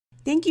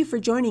Thank you for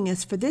joining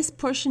us for this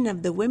portion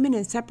of the Women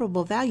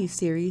Inseparable Value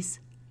Series,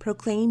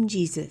 Proclaim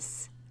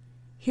Jesus.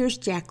 Here's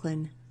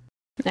Jacqueline.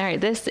 All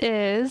right, this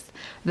is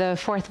the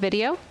fourth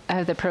video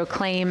of the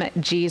Proclaim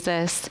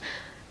Jesus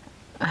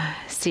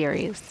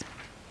series.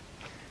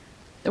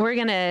 We're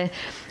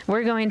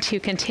going to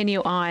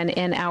continue on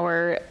in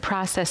our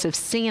process of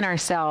seeing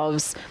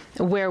ourselves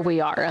where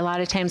we are. A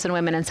lot of times in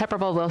Women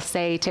Inseparable, we'll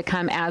say to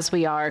come as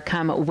we are,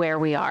 come where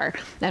we are.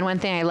 And one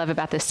thing I love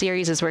about this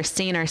series is we're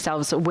seeing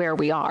ourselves where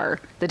we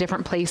are, the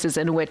different places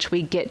in which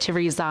we get to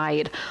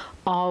reside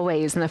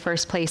always. In the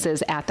first place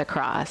is at the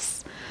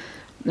cross.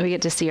 We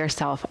get to see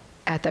ourselves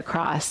at the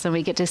cross, and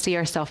we get to see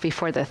ourselves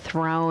before the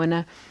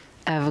throne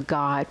of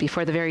God,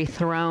 before the very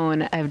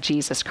throne of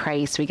Jesus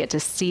Christ. We get to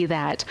see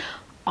that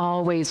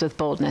always with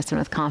boldness and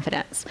with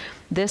confidence.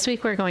 This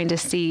week, we're going to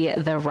see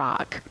the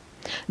rock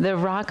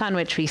on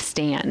which we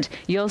stand.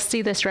 You'll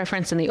see this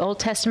reference in the Old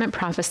Testament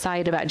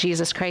prophesied about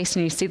Jesus Christ,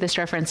 and you see this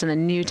reference in the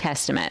New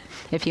Testament.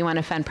 If you want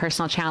a fun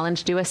personal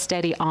challenge, do a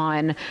study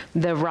on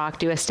the rock,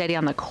 do a study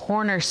on the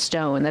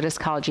cornerstone that is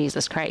called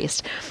Jesus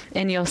Christ,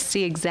 and you'll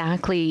see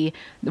exactly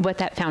what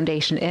that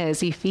foundation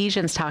is.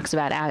 Ephesians talks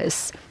about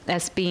us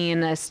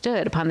being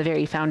stood upon the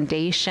very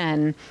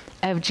foundation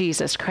of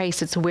Jesus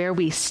Christ. It's where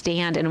we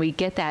stand, and we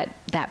get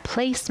that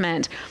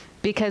placement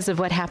because of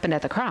what happened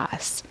at the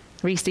cross.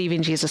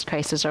 Receiving Jesus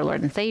Christ as our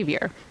Lord and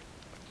Savior,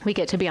 we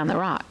get to be on the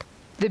rock.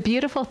 The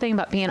beautiful thing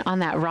about being on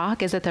that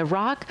rock is that the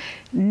rock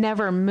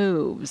never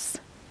moves.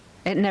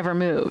 It never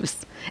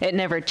moves. It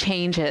never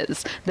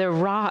changes. The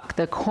rock,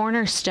 the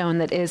cornerstone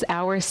that is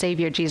our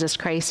Savior, Jesus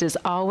Christ, is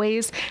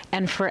always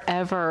and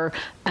forever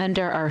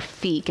under our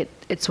feet.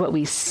 It's what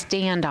we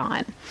stand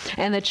on.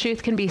 And the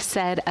truth can be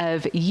said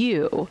of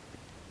you.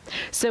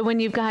 So when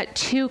you've got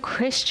two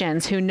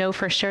Christians who know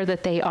for sure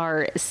that they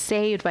are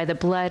saved by the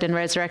blood and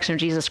resurrection of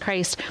Jesus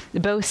Christ,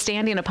 both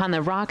standing upon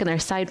the rock and they're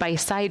side by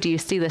side, do you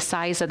see the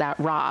size of that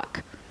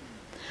rock?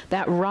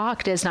 That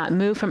rock does not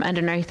move from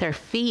underneath our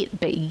feet,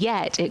 but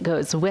yet it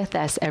goes with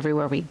us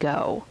everywhere we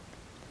go.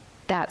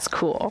 That's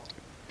cool.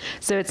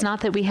 So it's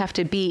not that we have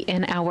to be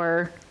in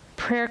our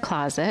prayer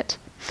closet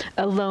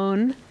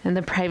alone in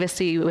the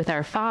privacy with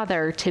our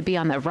Father to be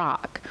on the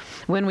rock.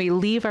 When we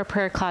leave our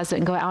prayer closet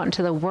and go out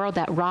into the world,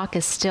 that rock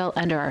is still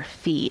under our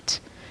feet.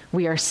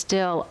 We are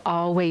still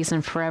always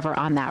and forever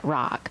on that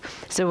rock.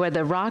 So where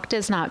the rock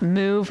does not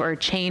move or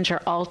change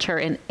or alter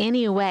in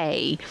any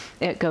way,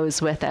 it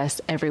goes with us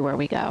everywhere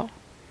we go.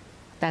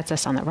 That's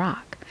us on the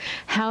rock.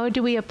 How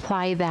do we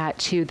apply that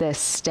to this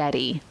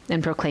study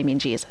in proclaiming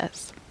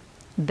Jesus?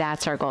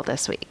 That's our goal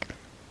this week.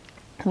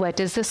 What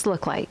does this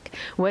look like?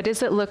 What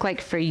does it look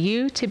like for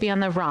you to be on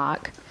the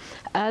rock,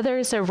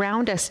 others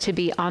around us to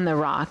be on the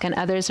rock, and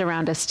others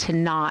around us to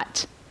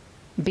not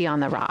be on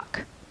the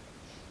rock?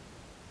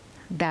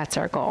 That's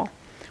our goal.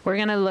 We're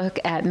going to look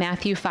at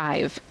Matthew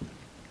 5.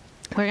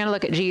 We're going to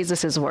look at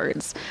Jesus'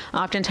 words.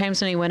 Oftentimes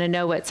when you want to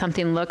know what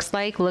something looks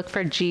like, look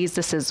for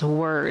Jesus'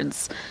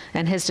 words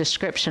and his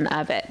description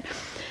of it.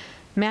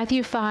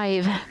 Matthew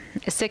 5,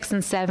 6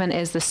 and 7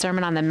 is the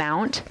Sermon on the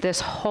Mount.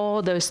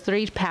 Those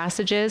three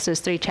passages,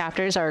 those three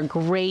chapters are a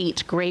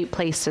great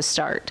place to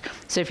start.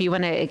 So if you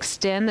want to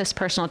extend this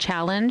personal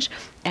challenge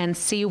and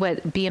see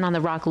what being on the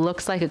rock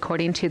looks like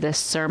according to this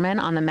Sermon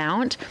on the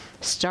Mount,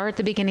 start at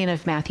the beginning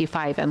of Matthew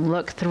 5 and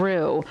look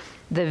through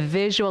the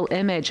visual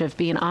image of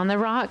being on the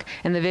rock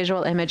and the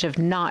visual image of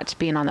not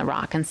being on the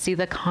rock, and see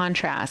the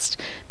contrast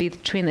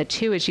between the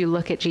two as you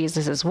look at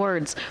Jesus'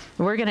 words.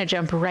 We're going to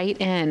jump right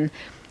in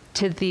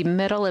to the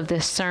middle of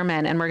this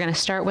sermon, and we're going to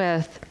start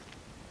with,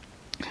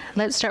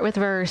 let's start with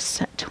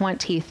verse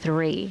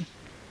 23.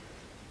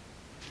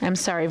 I'm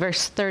sorry,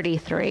 verse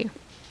 33.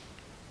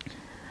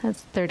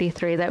 That's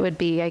 33. That would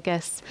be, I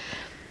guess,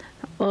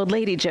 old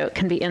lady joke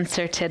can be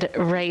inserted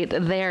right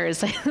there.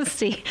 As I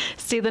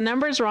see the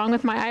numbers wrong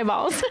with my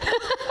eyeballs.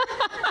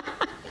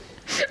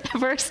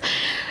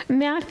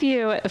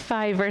 Matthew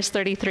 5, verse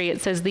 33,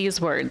 it says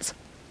these words.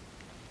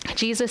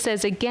 Jesus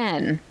says,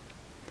 Again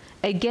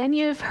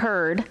you have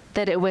heard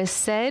that it was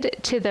said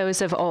to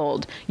those of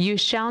old, you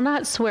shall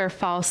not swear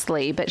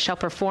falsely, but shall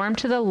perform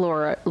to the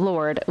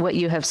Lord what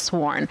you have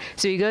sworn.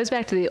 So he goes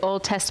back to the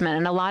Old Testament,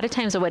 and a lot of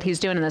times what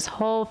he's doing in this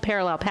whole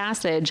parallel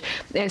passage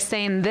is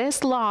saying,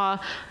 this law,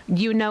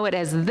 you know it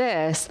as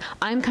this,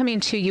 I'm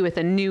coming to you with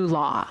a new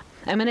law.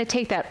 I'm going to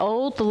take that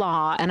old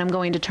law and I'm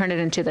going to turn it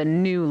into the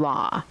new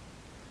law.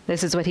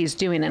 This is what he's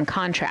doing in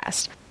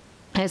contrast.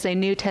 As a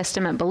New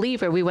Testament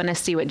believer, we want to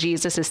see what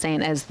Jesus is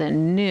saying as the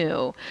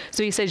new.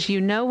 So he says, you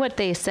know what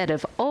they said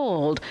of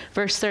old.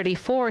 Verse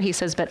 34, he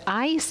says, but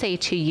I say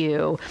to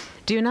you,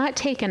 do not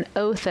take an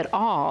oath at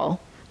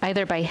all,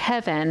 either by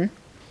heaven,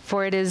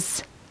 for it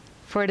is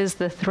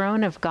the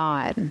throne of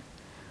God.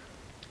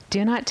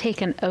 Do not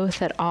take an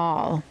oath at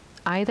all,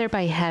 either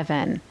by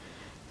heaven,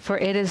 for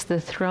it is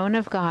the throne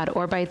of God,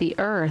 or by the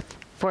earth,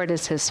 for it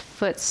is his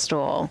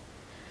footstool,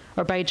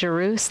 or by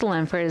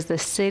Jerusalem, for it is the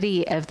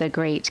city of the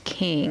great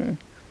king.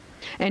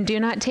 And do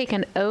not take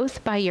an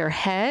oath by your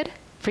head,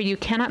 for you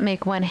cannot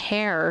make one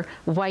hair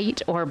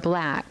white or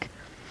black.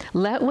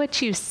 Let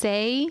what you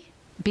say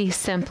be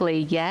simply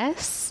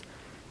yes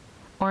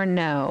or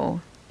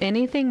no.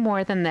 Anything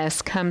more than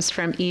this comes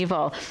from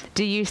evil.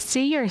 Do you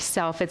see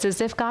yourself? It's as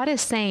if God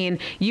is saying,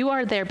 you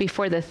are there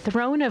before the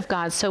throne of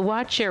God, so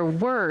watch your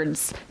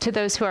words to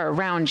those who are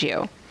around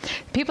you.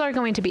 People are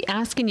going to be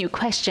asking you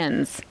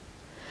questions.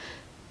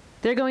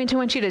 They're going to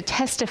want you to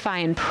testify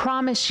and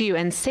promise you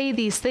and say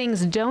these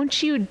things.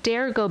 Don't you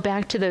dare go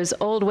back to those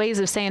old ways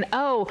of saying,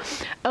 oh,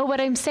 what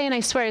I'm saying,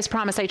 I swear, is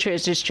promise, I true,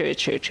 it's just true,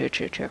 it's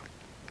true.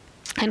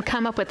 And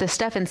come up with this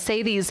stuff and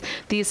say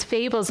these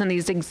fables and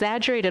these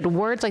exaggerated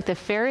words, like the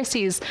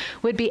Pharisees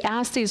would be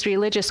asked these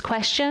religious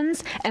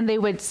questions and they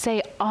would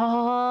say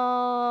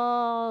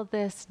all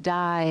this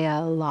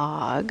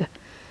dialogue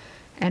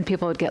and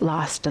people would get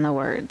lost in the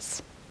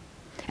words.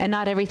 And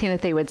not everything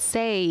that they would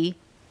say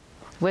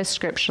was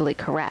scripturally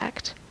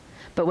correct,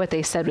 but what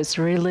they said was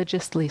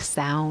religiously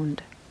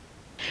sound.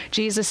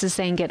 Jesus is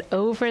saying, get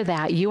over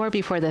that. You are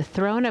before the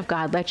throne of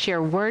God. Let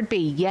your word be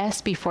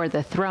yes before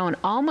the throne,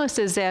 almost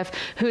as if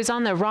who's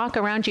on the rock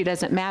around you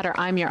doesn't matter.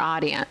 I'm your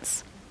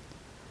audience.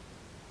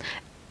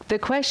 The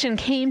question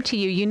came to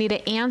you. You need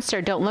to answer.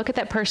 Don't look at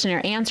that person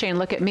you're answering.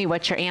 Look at me.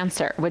 What's your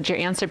answer? Would your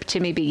answer to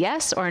me be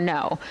yes or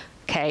no?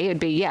 Okay, it'd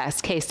be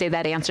yes. Okay, say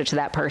that answer to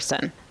that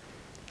person.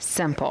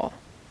 Simple.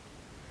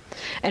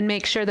 And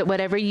make sure that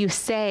whatever you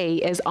say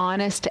is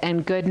honest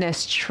and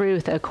goodness,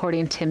 truth,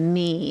 according to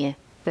me,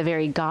 the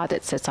very God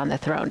that sits on the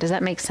throne. Does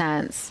that make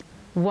sense?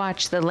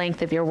 Watch the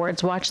length of your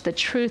words. Watch the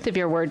truth of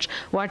your words.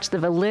 Watch the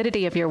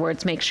validity of your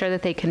words. Make sure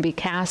that they can be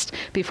cast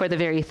before the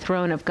very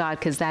throne of God,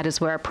 because that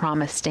is where a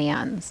promise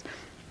stands.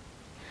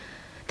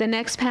 The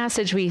next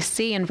passage we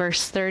see in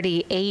verse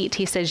 38,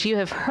 he says, you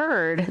have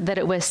heard that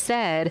it was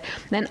said,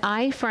 an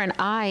eye for an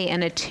eye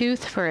and a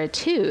tooth for a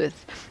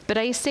tooth. But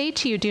I say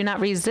to you, do not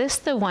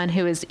resist the one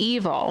who is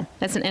evil.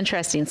 That's an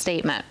interesting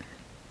statement.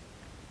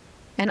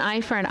 An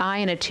eye for an eye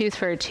and a tooth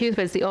for a tooth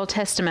was the Old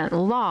Testament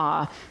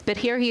law. But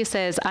here he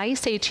says, I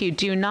say to you,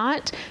 do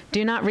not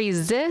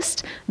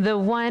resist the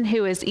one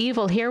who is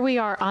evil. Here we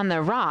are on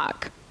the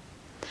rock.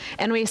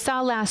 And we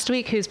saw last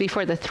week who's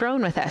before the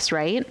throne with us,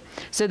 right?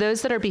 So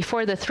those that are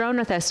before the throne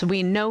with us,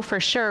 we know for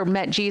sure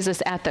met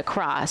Jesus at the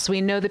cross.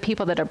 We know the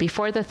people that are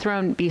before the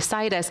throne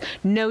beside us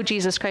know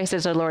Jesus Christ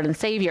as our Lord and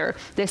Savior.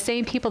 The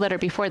same people that are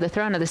before the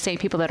throne are the same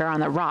people that are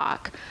on the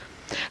rock.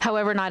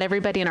 However, not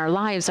everybody in our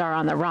lives are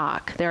on the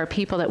rock. There are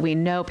people that we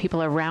know,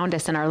 people around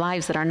us in our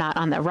lives that are not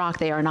on the rock.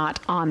 They are not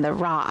on the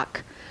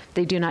rock.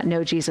 They do not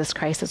know Jesus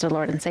Christ as their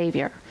Lord and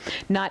Savior.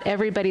 Not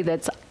everybody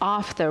that's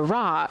off the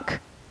rock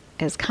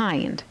is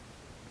kind.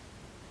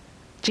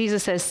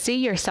 Jesus says, see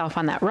yourself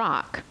on that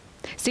rock.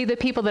 See the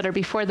people that are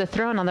before the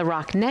throne on the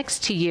rock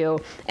next to you.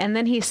 And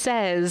then he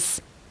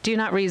says, do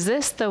not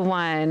resist the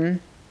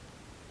one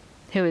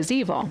who is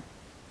evil.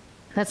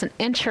 That's an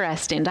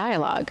interesting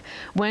dialogue.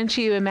 Wouldn't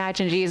you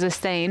imagine Jesus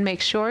saying,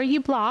 make sure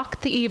you block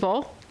the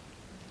evil.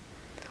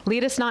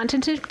 Lead us not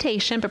into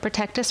temptation, but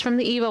protect us from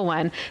the evil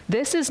one.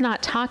 This is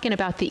not talking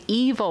about the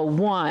evil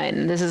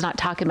one. This is not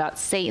talking about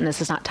Satan.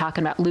 This is not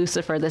talking about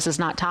Lucifer. This is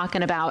not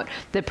talking about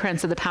the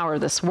prince of the power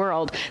of this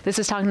world. This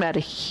is talking about a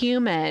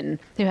human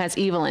who has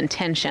evil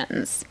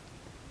intentions.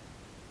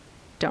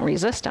 Don't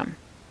resist him.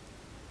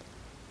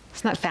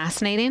 Isn't that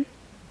fascinating?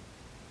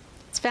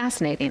 It's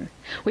fascinating.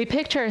 We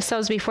picture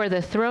ourselves before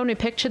the throne. We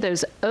picture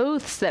those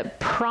oaths that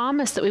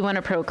promise that we want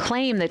to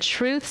proclaim, the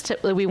truths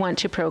that we want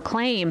to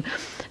proclaim,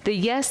 the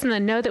yes and the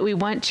no that we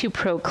want to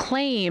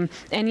proclaim.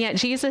 And yet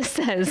Jesus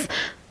says,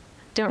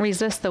 don't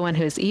resist the one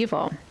who is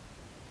evil.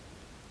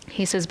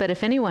 He says, but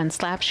if anyone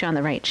slaps you on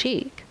the right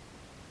cheek,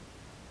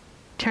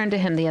 turn to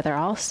him the other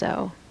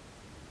also.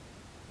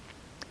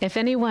 If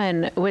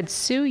anyone would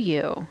sue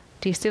you,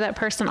 do you see that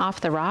person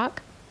off the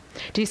rock?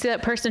 Do you see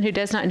that person who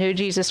does not know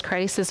Jesus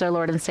Christ as their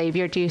Lord and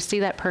Savior? Do you see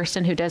that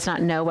person who does not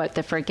know what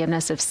the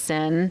forgiveness of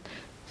sin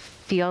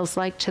feels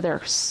like to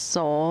their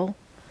soul?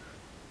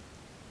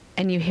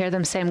 And you hear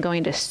them say, I'm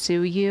going to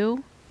sue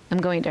you. I'm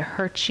going to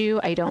hurt you.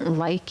 I don't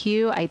like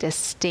you. I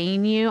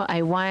disdain you.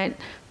 I want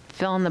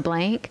fill in the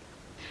blank.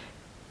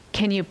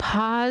 Can you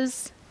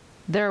pause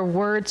their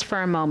words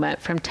for a moment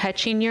from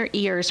touching your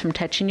ears, from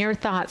touching your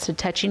thoughts, to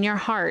touching your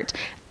heart,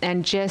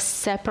 and just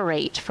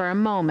separate for a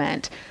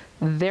moment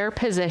their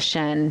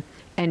position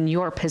and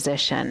your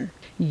position?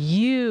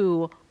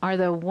 You are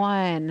the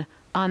one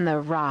on the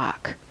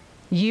rock.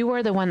 You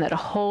are the one that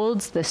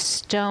holds the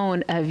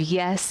stone of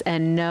yes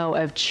and no,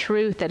 of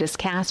truth that is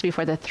cast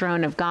before the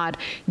throne of God.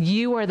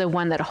 You are the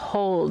one that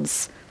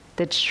holds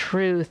the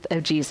truth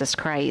of Jesus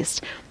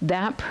Christ.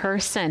 That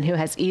person who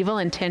has evil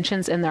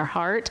intentions in their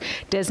heart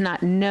does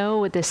not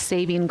know the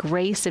saving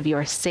grace of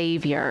your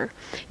Savior.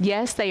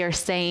 Yes, they are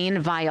saying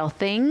vile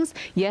things.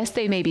 Yes,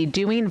 they may be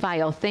doing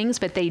vile things,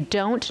 but they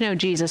don't know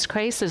Jesus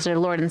Christ as their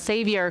Lord and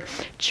Savior.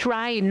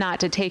 Try not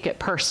to take it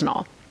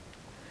personal.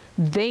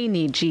 They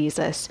need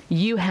Jesus.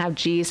 You have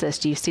Jesus.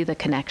 Do you see the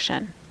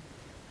connection?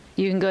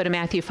 You can go to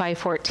Matthew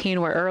 5:14,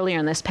 where earlier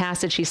in this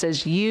passage he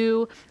says,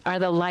 you are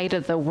the light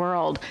of the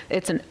world.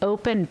 It's an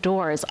open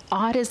door, as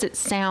odd as it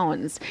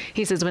sounds.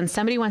 He says, when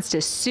somebody wants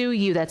to sue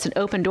you, that's an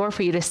open door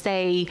for you to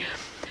say,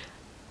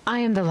 I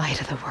am the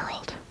light of the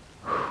world.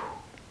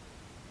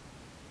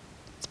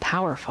 It's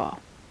powerful.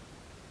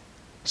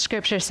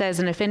 Scripture says,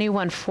 and if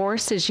anyone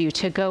forces you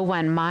to go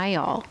 1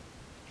 mile,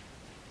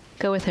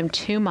 go with him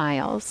 2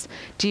 miles.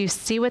 Do you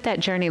see what that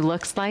journey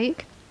looks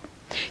like?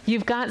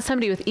 You've got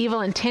somebody with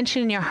evil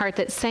intention in your heart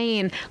that's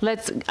saying,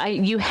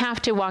 you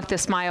have to walk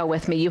this mile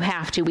with me. We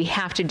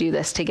have to do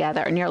this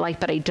together. And you're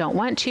like, but I don't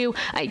want to.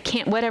 I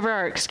can't, whatever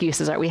our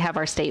excuses are. We have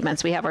our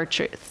statements. We have our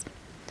truths.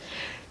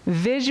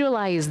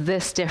 Visualize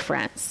this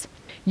difference.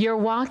 You're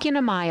walking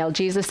a mile.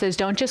 Jesus says,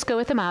 don't just go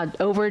with a mile.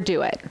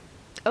 Overdo it.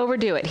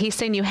 Overdo it. He's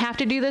saying, you have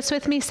to do this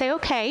with me. Say,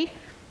 okay,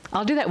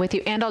 I'll do that with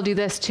you. And I'll do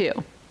this too.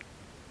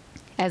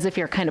 As if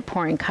you're kind of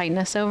pouring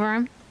kindness over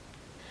him.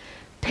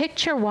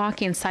 Picture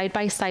walking side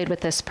by side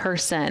with this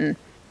person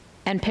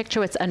and picture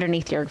what's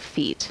underneath your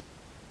feet.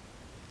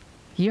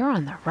 You're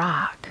on the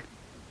rock.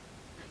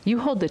 You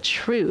hold the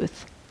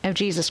truth of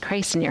Jesus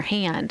Christ in your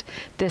hand.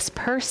 This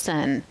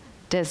person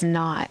does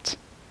not.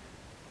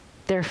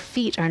 Their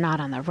feet are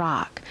not on the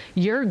rock.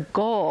 Your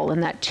goal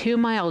in that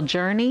 2-mile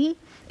journey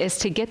is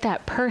to get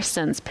that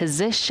person's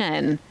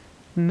position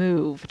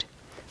moved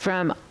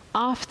from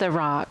off the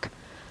rock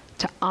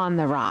to on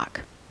the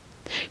rock.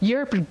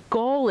 Your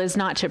goal is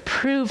not to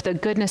prove the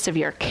goodness of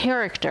your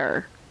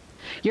character.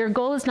 Your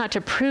goal is not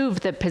to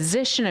prove the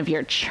position of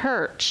your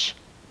church.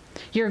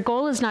 Your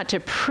goal is not to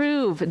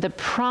prove the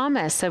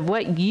promise of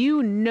what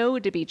you know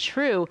to be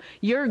true.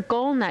 Your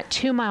goal in that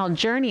 2-mile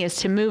journey is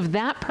to move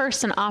that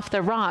person off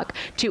the rock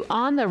to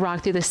on the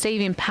rock through the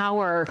saving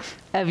power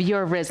of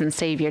your risen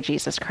Savior,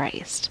 Jesus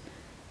Christ.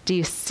 Do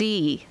you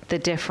see the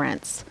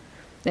difference?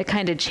 It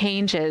kind of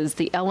changes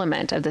the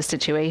element of the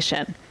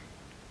situation.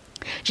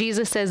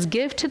 Jesus says,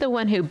 give to the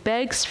one who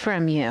begs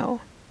from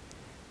you,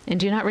 and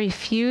do not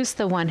refuse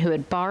the one who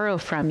would borrow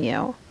from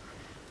you.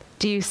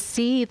 Do you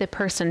see the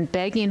person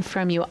begging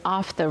from you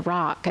off the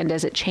rock, and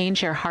does it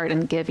change your heart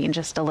in giving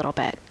just a little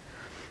bit?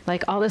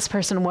 Like, all this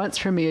person wants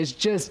from me is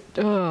just,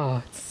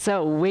 it's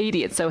so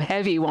weighty, it's so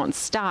heavy, won't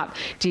stop.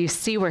 Do you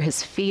see where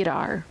his feet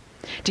are?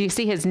 Do you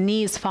see his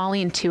knees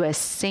falling to a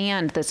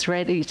sand that's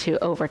ready to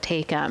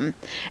overtake him?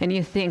 And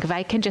you think, if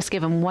I can just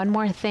give him one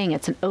more thing,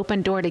 it's an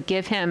open door to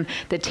give him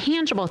the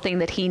tangible thing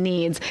that he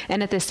needs.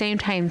 And at the same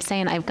time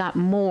saying, I've got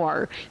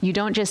more. You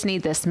don't just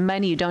need this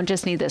money. You don't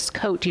just need this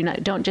coat. You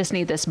don't just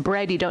need this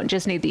bread. You don't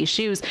just need these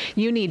shoes.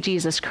 You need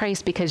Jesus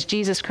Christ, because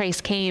Jesus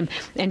Christ came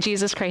and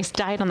Jesus Christ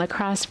died on the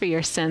cross for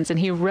your sins. And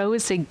he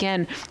rose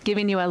again,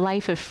 giving you a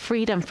life of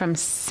freedom from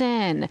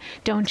sin.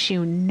 Don't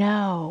you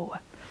know?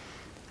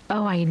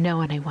 Oh, I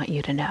know, and I want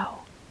you to know.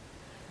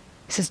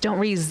 He says, don't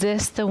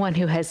resist the one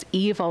who has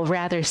evil.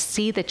 Rather,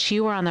 see that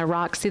you are on the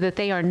rock. See that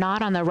they are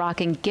not on the rock,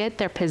 and get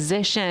their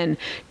position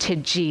to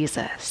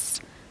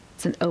Jesus.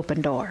 It's an open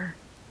door.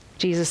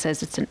 Jesus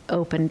says it's an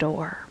open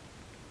door.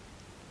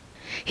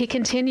 He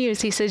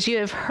continues, he says, you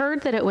have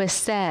heard that it was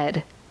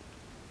said.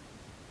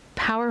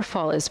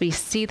 Powerful as we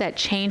see that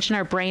change in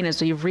our brain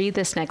as we read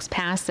this next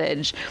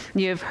passage.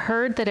 You have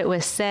heard that it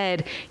was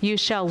said, you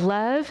shall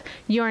love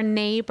your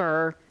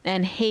neighbor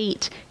and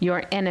hate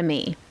your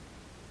enemy.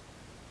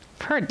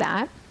 I've heard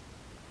that.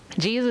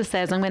 Jesus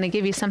says, I'm going to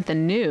give you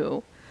something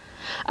new.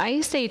 I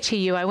say to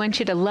you, I want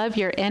you to love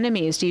your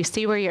enemies. Do you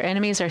see where your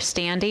enemies are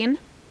standing?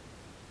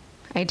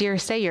 I dare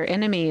say your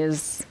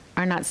enemies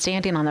are not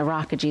standing on the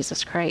rock of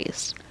Jesus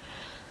Christ.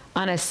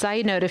 On a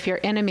side note, if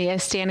your enemy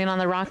is standing on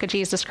the rock of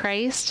Jesus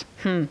Christ,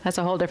 that's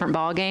a whole different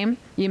ballgame.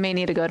 You may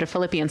need to go to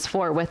Philippians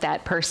 4 with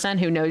that person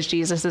who knows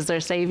Jesus is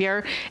their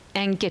Savior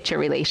and get your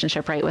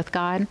relationship right with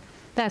God.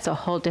 That's a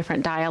whole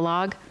different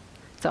dialogue.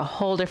 It's a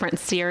whole different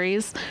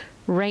series.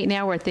 Right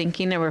now we're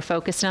thinking and we're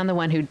focusing on the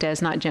one who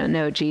does not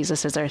know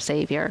Jesus as our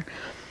Savior.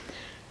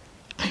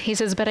 He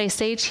says, but I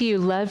say to you,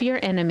 love your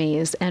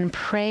enemies and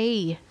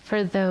pray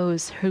for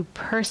those who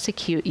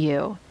persecute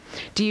you.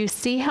 Do you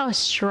see how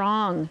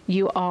strong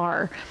you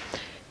are?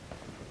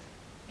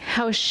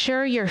 How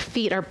sure your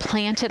feet are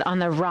planted on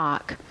the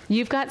rock.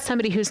 You've got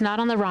somebody who's not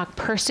on the rock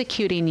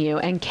persecuting you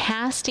and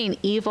casting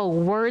evil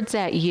words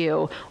at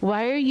you.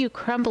 Why are you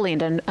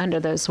crumbling under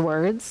those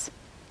words?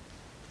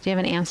 Do you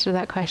have an answer to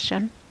that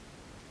question?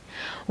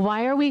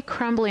 Why are we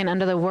crumbling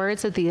under the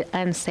words of the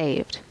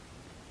unsaved?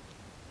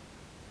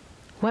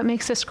 What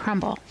makes us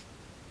crumble?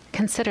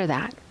 Consider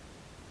that.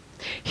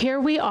 Here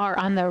we are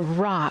on the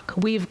rock.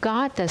 We've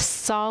got the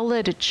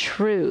solid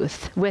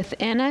truth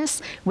within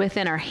us,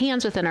 within our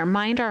hands, within our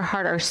mind, our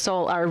heart, our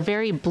soul. Our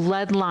very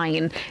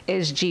bloodline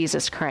is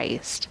Jesus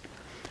Christ.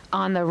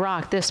 On the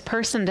rock, this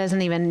person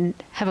doesn't even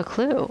have a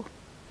clue.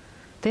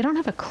 They don't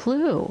have a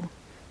clue.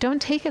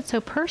 Don't take it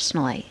so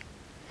personally.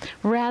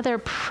 Rather,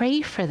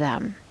 pray for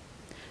them.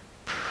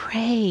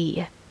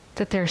 Pray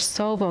that their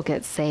soul will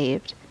get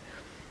saved.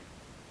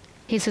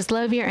 He says,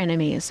 love your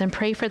enemies and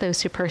pray for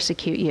those who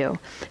persecute you,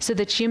 so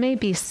that you may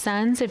be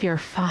sons of your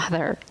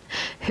Father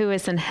who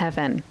is in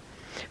heaven.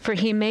 For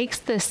he makes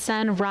the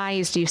sun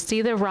rise. Do you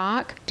see the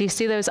rock? Do you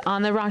see those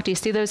on the rock? Do you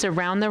see those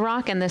around the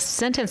rock? And this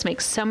sentence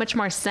makes so much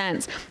more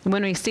sense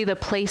when we see the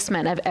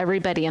placement of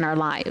everybody in our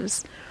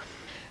lives.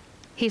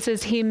 He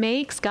says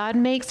God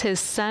makes his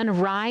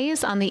sun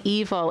rise on the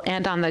evil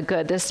and on the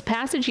good. This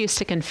passage used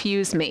to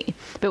confuse me.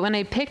 But when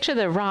I picture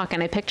the rock,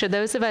 and I picture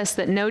those of us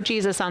that know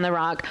Jesus on the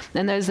rock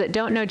and those that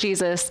don't know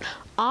Jesus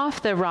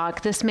off the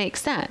rock, this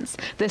makes sense.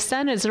 The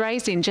sun is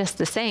rising just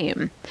the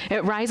same.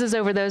 It rises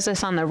over those of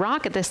us on the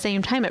rock at the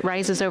same time it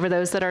rises over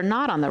those that are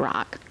not on the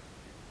rock.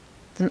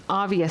 It's an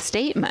obvious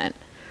statement.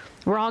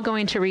 We're all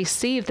going to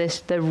receive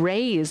the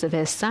rays of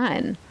his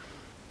sun.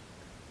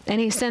 And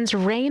he sends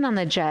rain on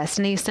the just,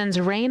 and he sends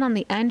rain on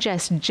the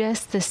unjust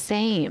just the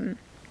same.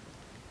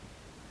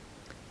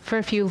 For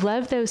if you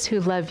love those who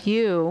love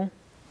you,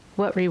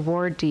 what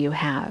reward do you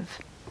have?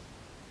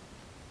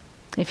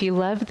 If you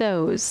love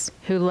those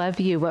who love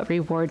you, what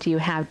reward do you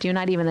have? Do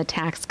not even the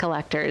tax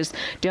collectors,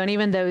 don't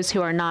even those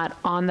who are not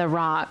on the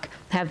rock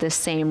have the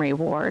same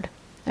reward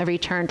of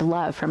returned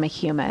love from a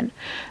human?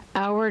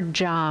 Our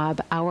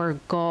job, our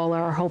goal,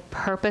 our whole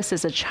purpose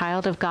as a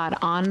child of God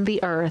on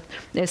the earth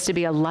is to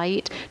be a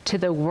light to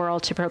the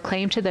world, to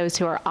proclaim to those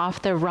who are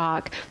off the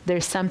rock,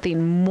 there's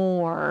something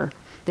more.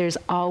 There's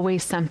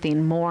always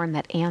something more, and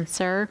that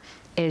answer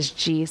is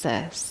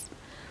Jesus.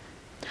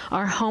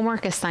 Our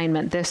homework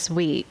assignment this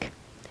week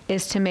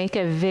is to make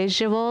a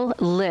visual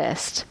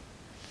list,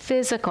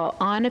 physical,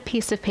 on a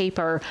piece of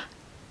paper,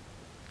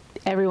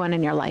 everyone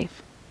in your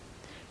life.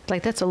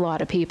 Like, that's a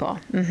lot of people.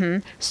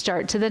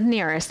 Start to the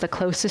nearest, the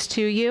closest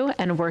to you,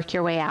 and work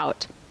your way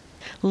out.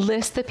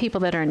 List the people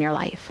that are in your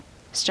life.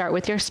 Start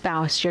with your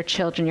spouse, your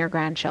children, your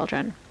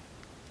grandchildren.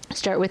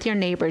 Start with your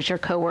neighbors, your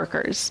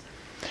coworkers,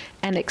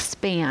 and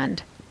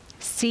expand.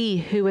 See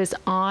who is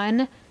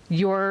on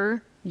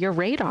your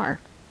radar.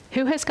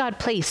 Who has God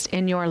placed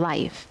in your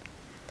life?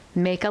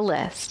 Make a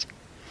list.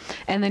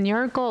 And then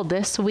your goal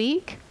this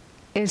week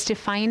is to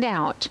find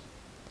out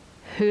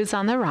who's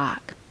on the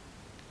rock,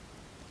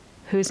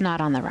 who's not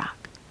on the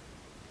rock.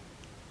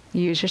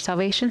 Use your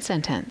salvation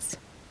sentence.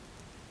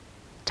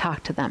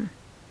 Talk to them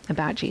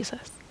about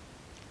Jesus.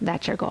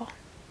 That's your goal.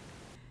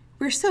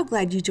 We're so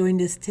glad you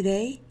joined us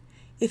today.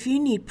 If you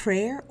need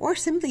prayer or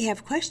simply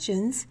have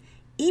questions,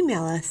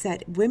 email us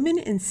at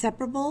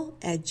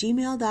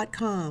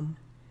womeninseparable@gmail.com.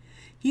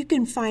 You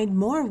can find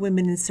more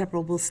Women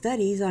Inseparable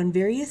studies on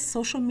various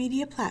social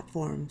media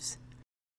platforms.